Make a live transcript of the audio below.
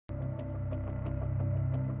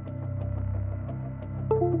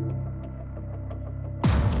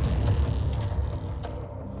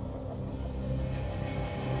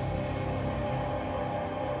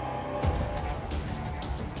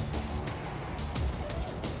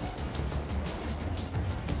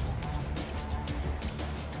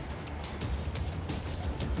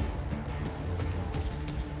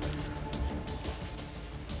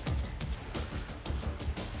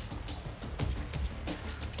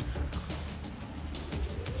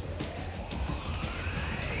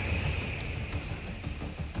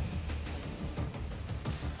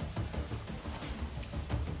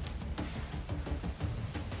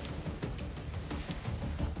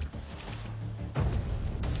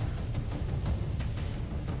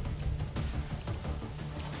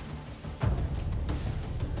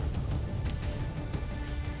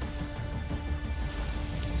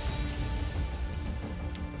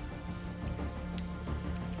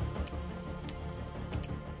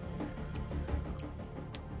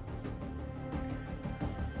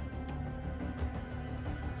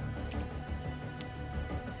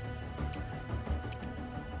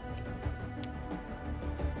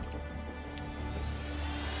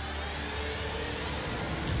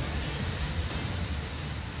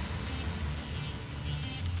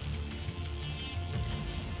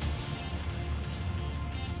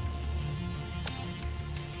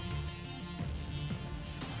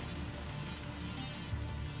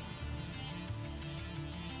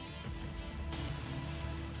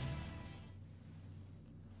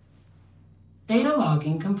Data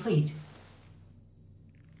logging complete.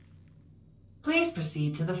 Please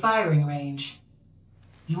proceed to the firing range.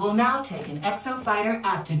 You will now take an Exofighter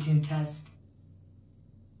aptitude test.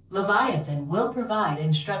 Leviathan will provide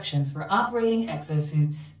instructions for operating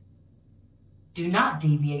exosuits. Do not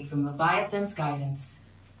deviate from Leviathan's guidance.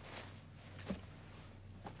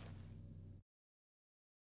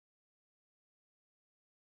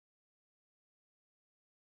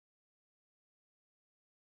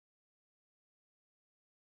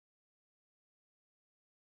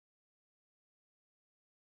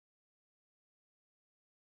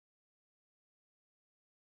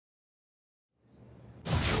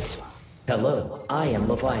 Hello, I am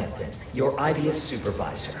Leviathan, your IBS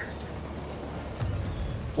supervisor.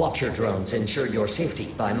 Watcher drones ensure your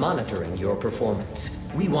safety by monitoring your performance.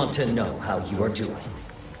 We want to know how you are doing.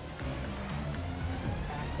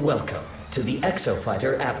 Welcome to the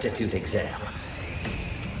Exofighter aptitude exam.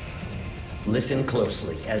 Listen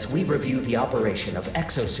closely as we review the operation of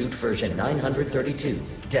Exosuit version 932,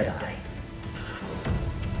 Deadeye.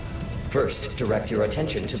 First, direct your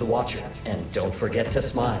attention to the Watcher, and don't forget to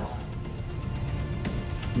smile.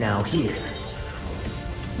 Now here.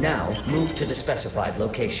 Now, move to the specified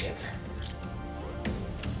location.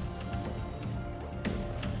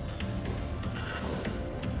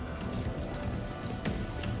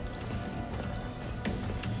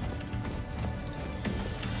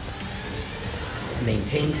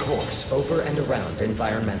 Maintain course over and around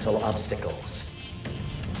environmental obstacles.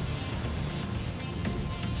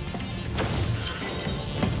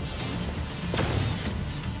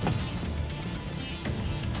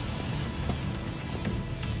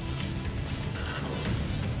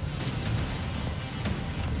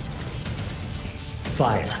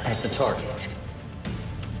 Fire at the target.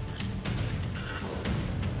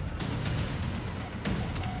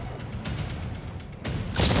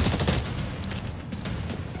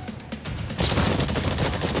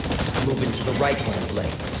 Move into the right-hand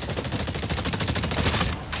lanes.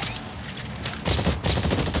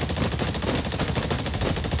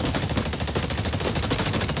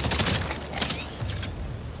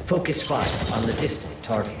 Focus fire on the distant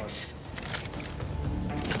targets.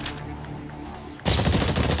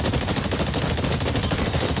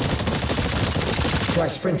 Try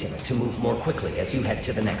sprinting to move more quickly as you head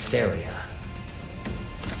to the next area.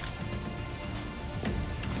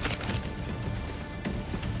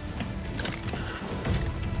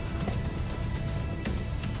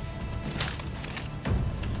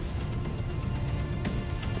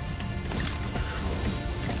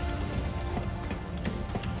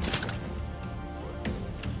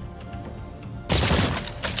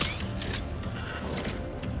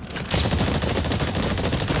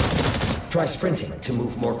 Try sprinting to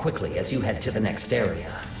move more quickly as you head to the next area.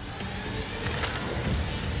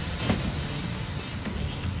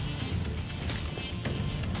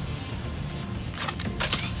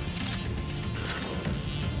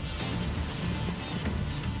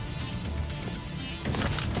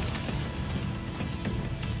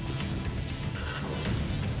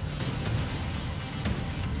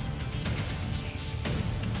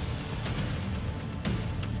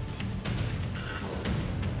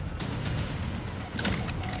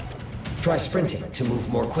 Try sprinting to move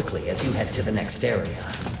more quickly as you head to the next area.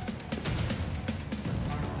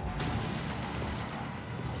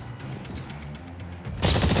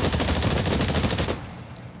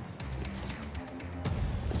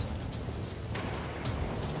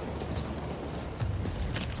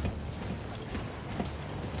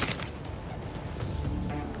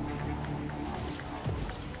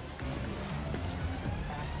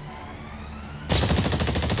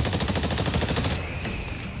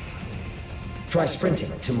 Try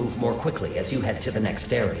sprinting to move more quickly as you head to the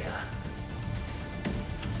next area.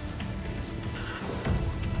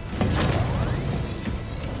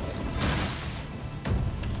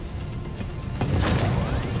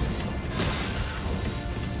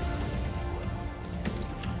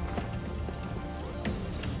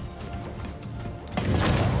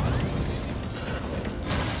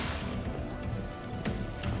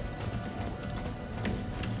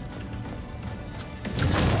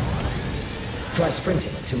 Try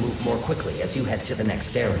sprinting to move more quickly as you head to the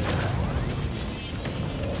next area.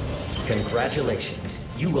 Congratulations,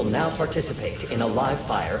 you will now participate in a live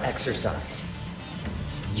fire exercise.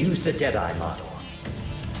 Use the Deadeye model.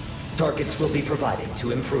 Targets will be provided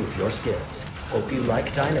to improve your skills. Hope you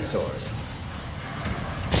like dinosaurs.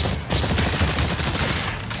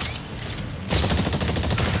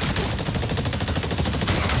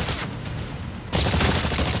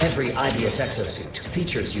 Every IBS exosuit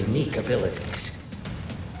features unique abilities.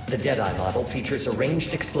 The Deadeye model features a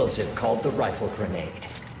ranged explosive called the Rifle Grenade,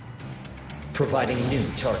 providing new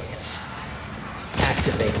targets.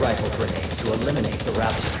 Activate Rifle Grenade to eliminate the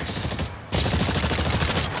Raptors.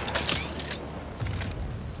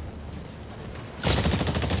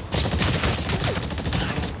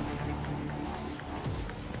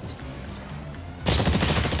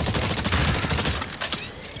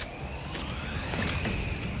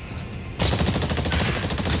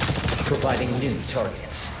 Providing new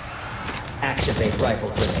targets. Activate Rifle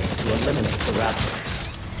Grenade to eliminate the Raptors.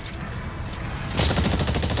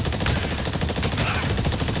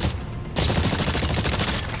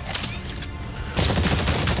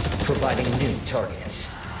 Providing new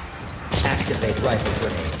targets. Activate Rifle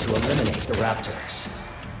Grenade to eliminate the Raptors.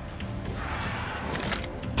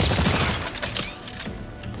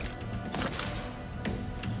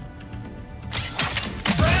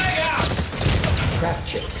 Craft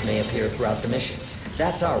chips may appear throughout the mission.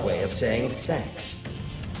 That's our way of saying thanks.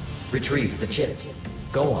 Retrieve the chip.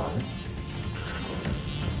 Go on.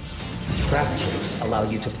 Craft chips allow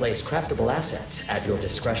you to place craftable assets at your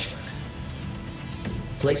discretion.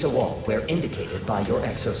 Place a wall where indicated by your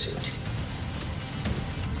exosuit.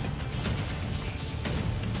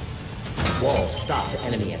 Walls stop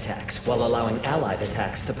enemy attacks while allowing allied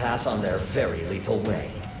attacks to pass on their very lethal way.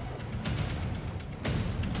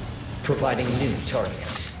 Providing new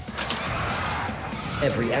targets.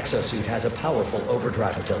 Every exosuit has a powerful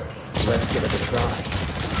overdrive ability. Let's give it a try.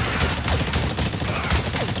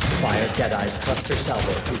 Fire Deadeye's cluster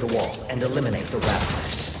salvo through the wall and eliminate the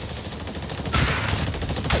Raptors.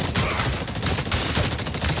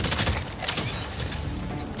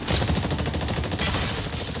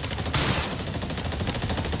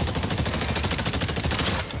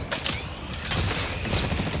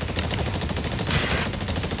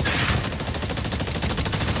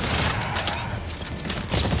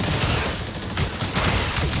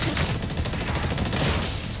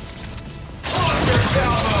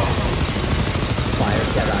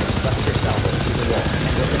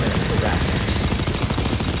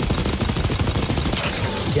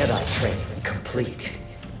 Deadeye training complete.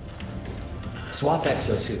 Swap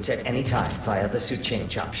exosuits at any time via the suit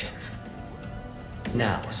change option.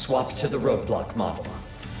 Now, swap to the roadblock model.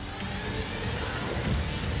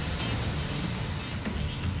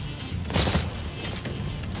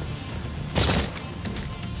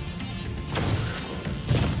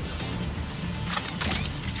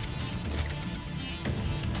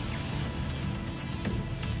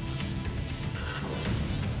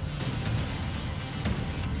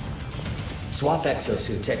 Swap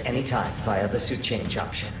exosuits at any time via the suit change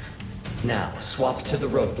option. Now, swap to the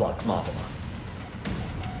roadblock model.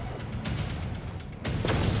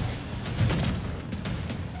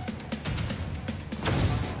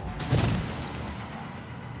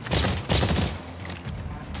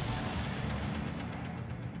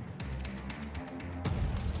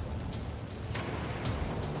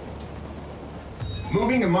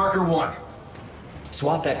 Moving to marker 1.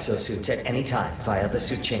 Swap exosuits at any time via the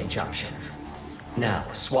suit change option. Now,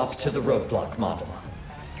 swap to the roadblock model.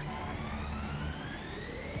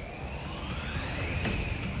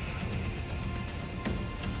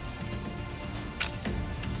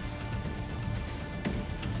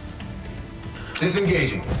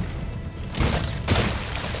 Disengaging.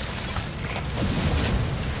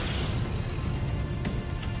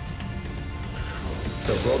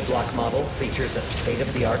 The roadblock model features a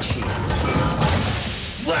state-of-the-art shield.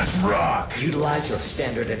 Let's rock! Utilize your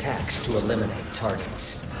standard attacks to eliminate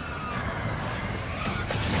targets.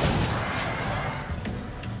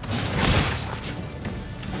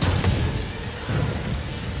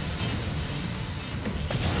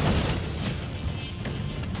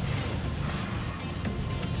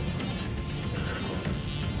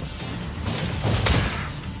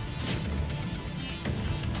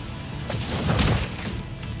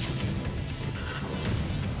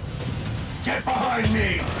 Get behind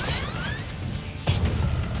me!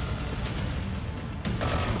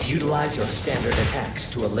 Utilize your standard attacks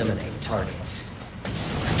to eliminate targets.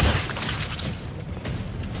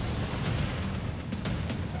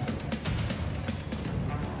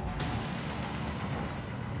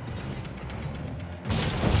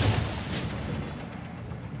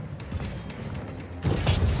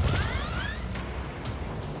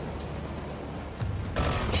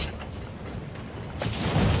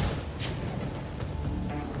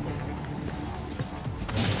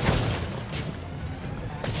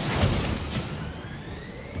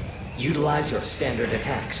 Utilize your standard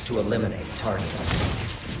attacks to eliminate targets.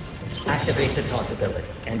 Activate the taunt ability,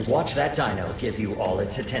 and watch that dino give you all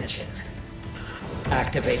its attention.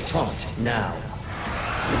 Activate taunt now.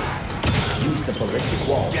 Use the ballistic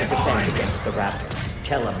wall to Get defend behind me. against the raptors.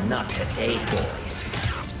 Tell them not today, boys.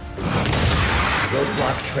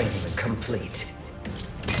 Roadblock training complete.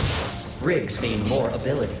 Rigs mean more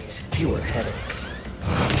abilities, fewer headaches.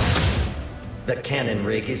 The cannon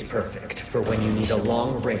rig is perfect for when you need a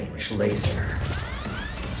long-range laser.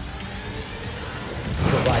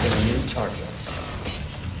 Providing new targets.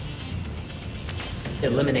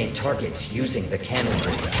 Eliminate targets using the cannon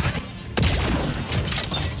rig.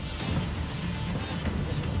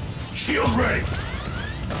 Shield ready.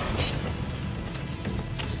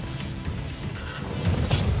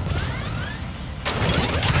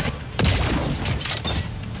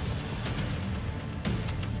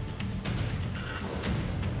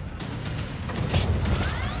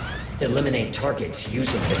 Eliminate targets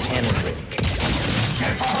using the cannon rig.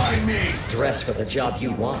 Get behind me! Dress for the job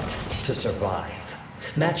you want to survive.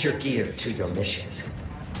 Match your gear to your mission.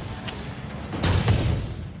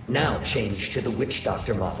 Now change to the Witch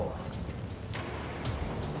Doctor model.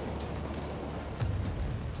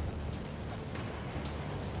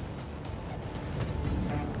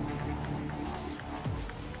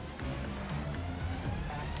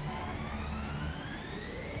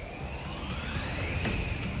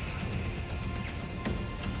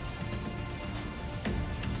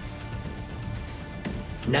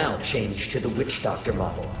 Now change to the Witch Doctor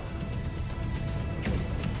model.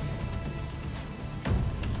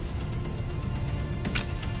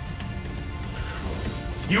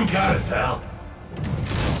 You got it, pal.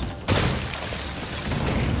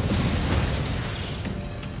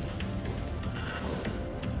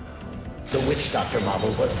 The Witch Doctor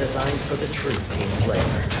model was designed for the true team player.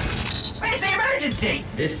 Where's the emergency?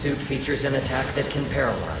 This suit features an attack that can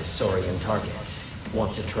paralyze Saurian targets.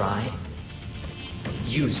 Want to try?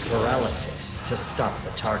 Use paralysis to stop the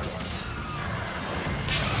targets.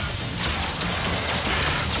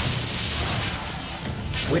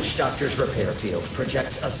 Witch Doctor's repair field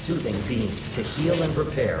projects a soothing beam to heal and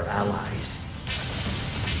repair allies.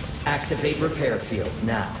 Activate repair field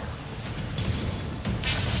now.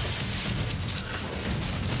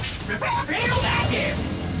 Repair field active!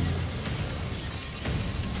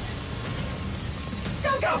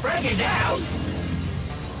 Don't go breaking down!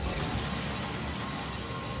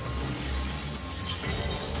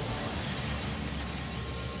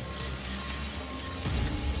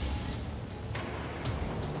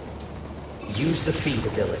 Use the feed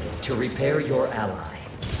ability to repair your ally.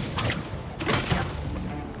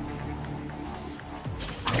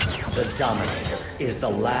 The Dominator is the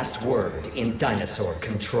last word in dinosaur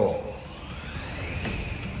control.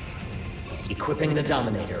 Equipping the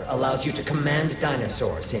Dominator allows you to command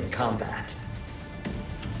dinosaurs in combat.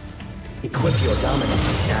 Equip your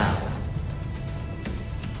Dominator now.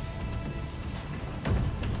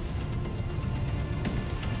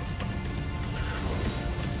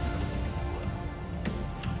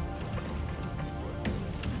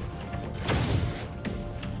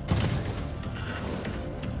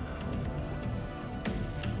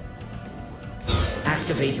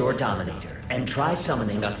 Activate your Dominator and try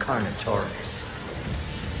summoning a Carnotaurus.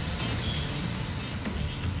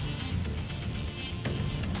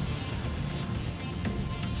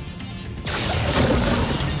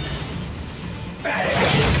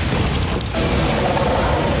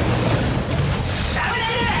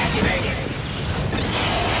 Dominator activated!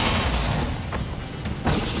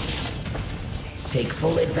 Take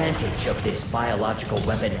full advantage of this biological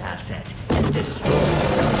weapon asset and destroy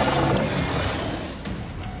the dinosaurs.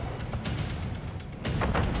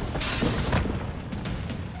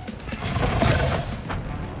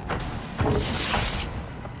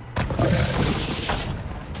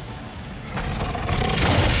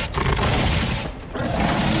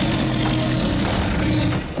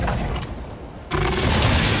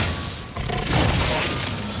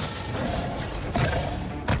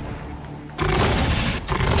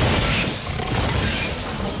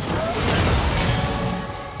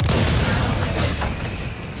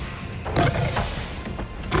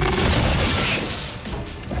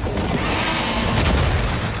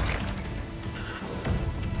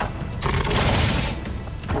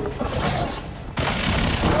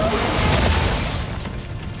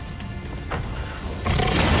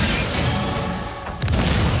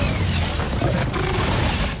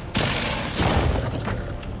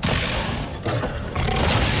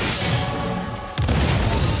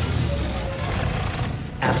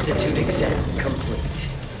 Aptitude exam complete.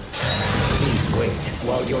 Please wait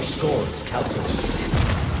while your score is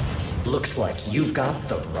calculated. Looks like you've got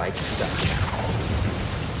the right stuff.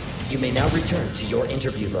 You may now return to your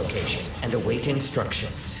interview location and await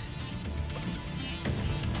instructions.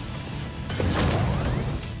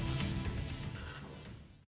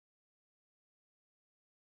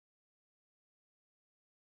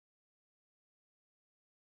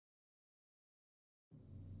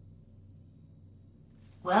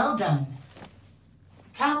 Well done.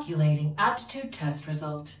 Calculating aptitude test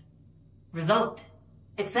result. Result: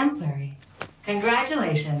 exemplary.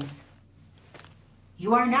 Congratulations.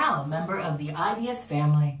 You are now a member of the IBS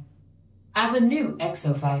family. As a new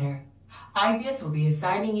exofighter, IBS will be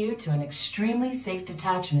assigning you to an extremely safe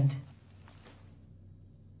detachment.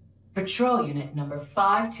 Patrol Unit number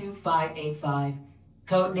 52585,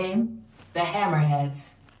 codename the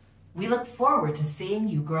Hammerheads. We look forward to seeing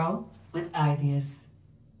you grow with IBS.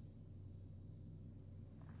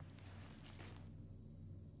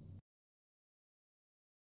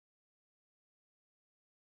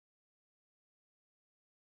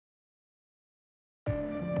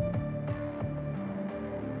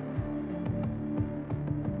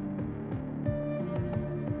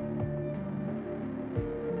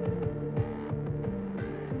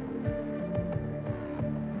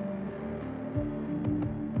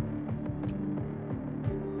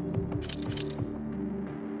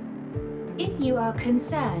 If you are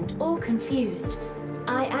concerned or confused,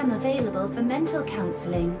 I am available for mental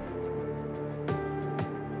counseling.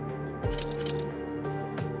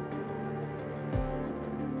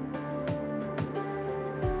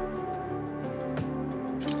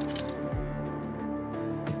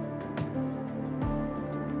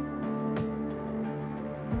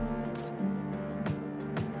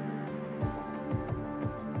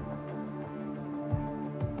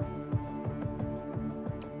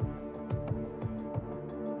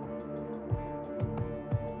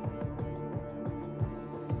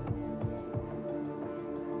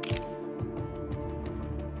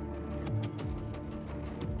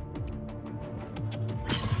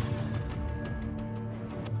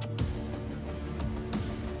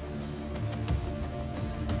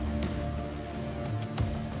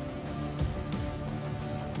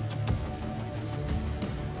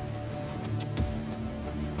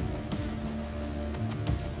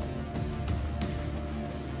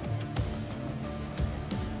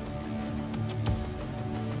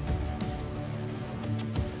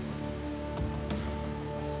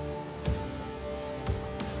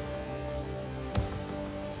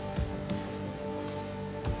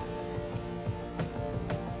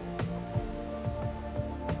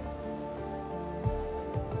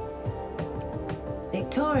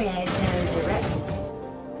 Victoria is known to wreck.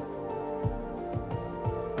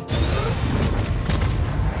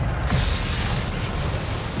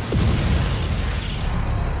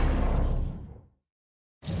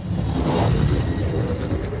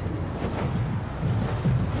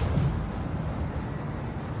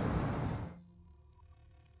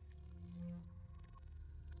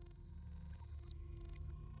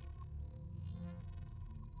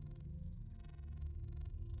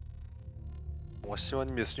我希望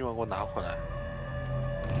你每次用完给我拿回来。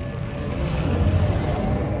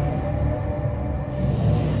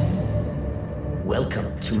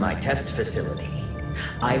Welcome to my test facility.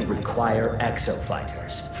 I require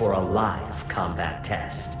exofighters for a live combat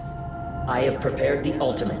test. I have prepared the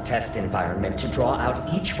ultimate test environment to draw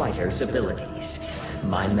out each fighter's abilities.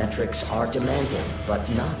 My metrics are demanding, but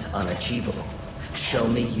not unachievable. Show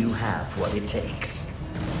me you have what it takes.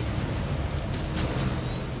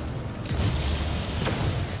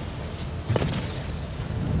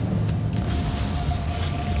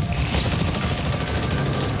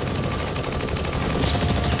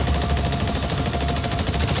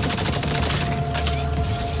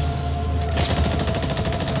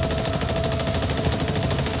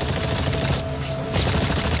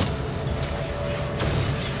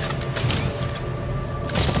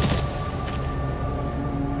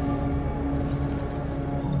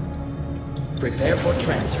 Prepare for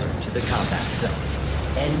transfer to the combat zone.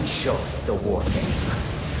 Enjoy the war game.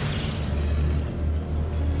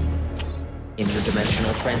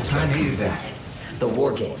 Interdimensional transfer complete. The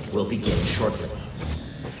war game will begin shortly.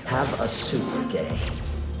 Have a super day.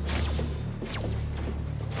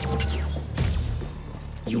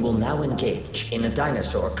 You will now engage in a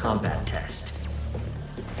dinosaur combat test.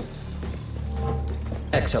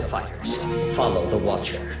 Exofighters, follow the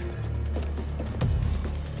Watcher.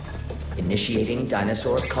 Initiating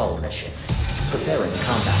dinosaur cull mission. Preparing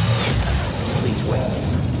combat. Please wait.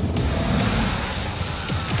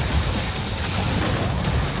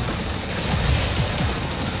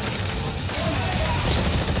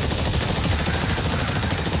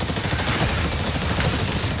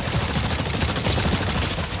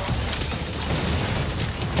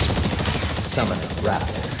 Summoning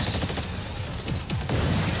raptors.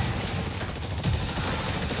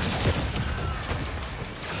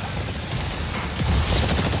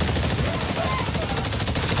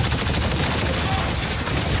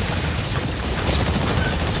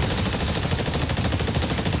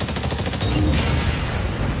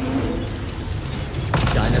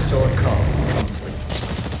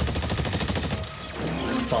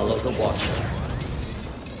 the Watcher.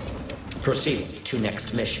 Proceed to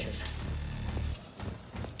next mission.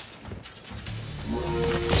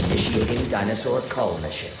 Initiating dinosaur cull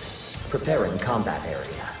mission. Preparing combat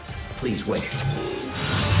area. Please wait.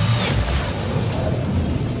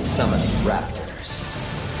 Summoning raptors.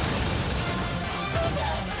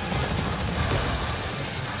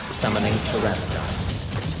 Summoning pteranodons.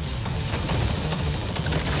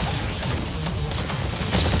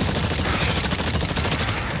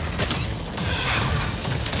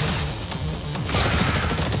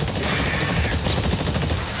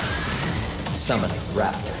 Summoning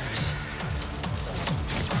raptors.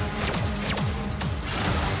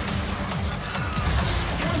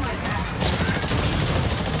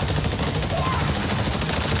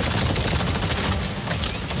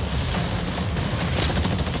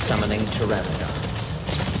 Summoning pteranodons.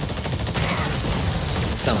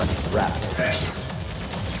 Summoning raptors.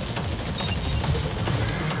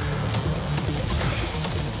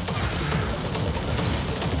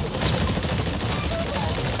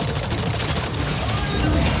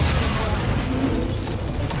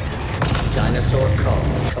 Dinosaur cull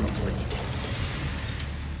complete.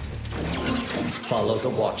 Follow the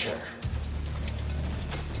Watcher.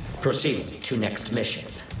 Proceed to next mission.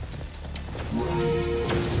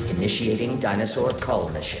 Initiating dinosaur cull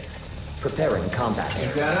mission. Preparing combat area.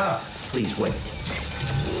 Keep that up. Please wait.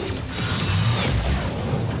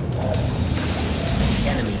 The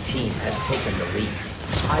enemy team has taken the lead.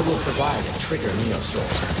 I will provide a trigger neosaur.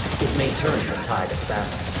 It may turn the tide of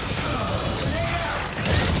battle.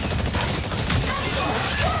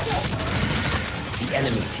 The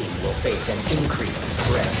enemy team will face an increased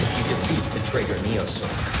threat if you defeat the trigger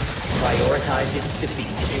neosaur. Prioritize its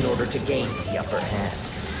defeat in order to gain the upper hand.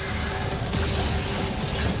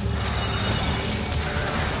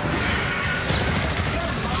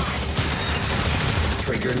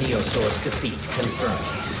 Trigger Neosaur's defeat confirmed.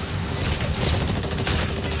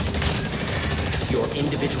 Your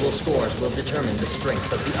individual scores will determine the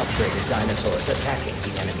strength of the upgraded dinosaurs attacking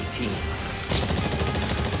the enemy team.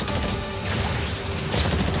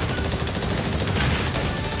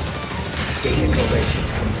 Data collation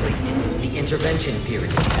complete. The intervention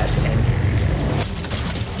period has ended.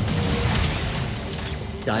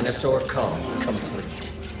 Dinosaur cull complete.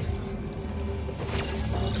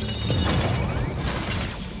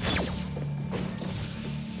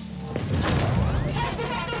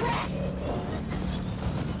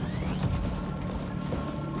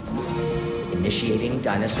 Initiating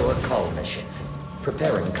dinosaur cull mission.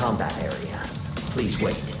 Preparing combat area. Please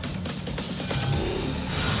wait.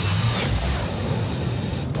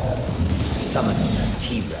 Summoning a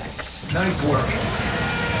T-Rex. Nice work.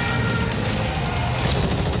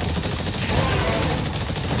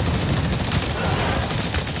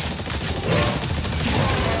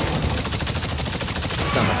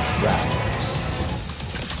 Summoning raptors.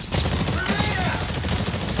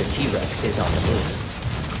 The T-Rex is on the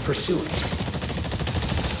move. Pursue it.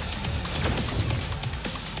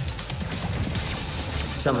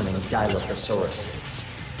 Summoning Dilophosaurus.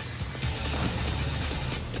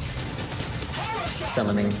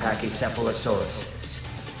 Summoning Pachycephalosauruses.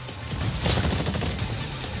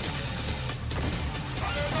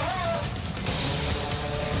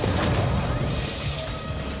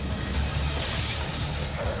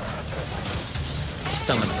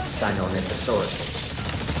 Summoning Sinornithosauruses.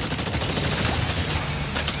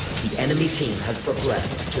 The enemy team has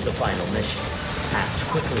progressed to the final mission. Act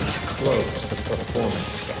quickly to close the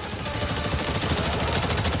performance gap.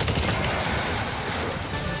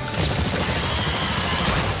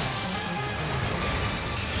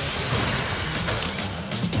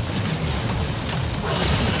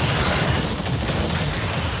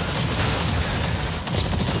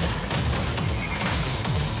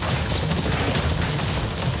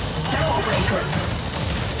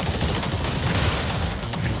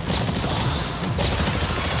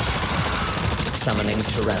 Summoning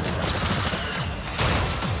pteranodons.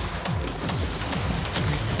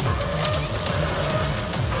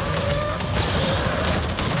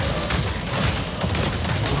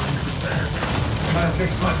 Gotta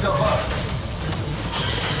fix myself up.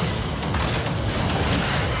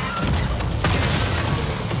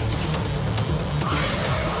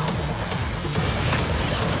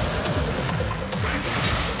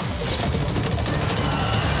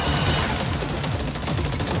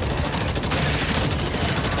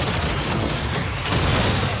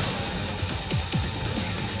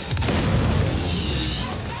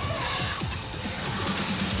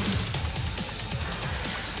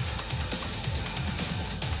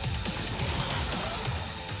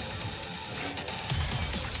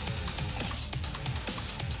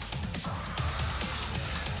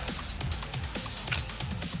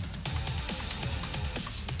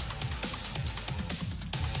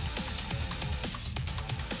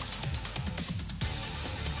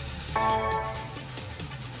 了。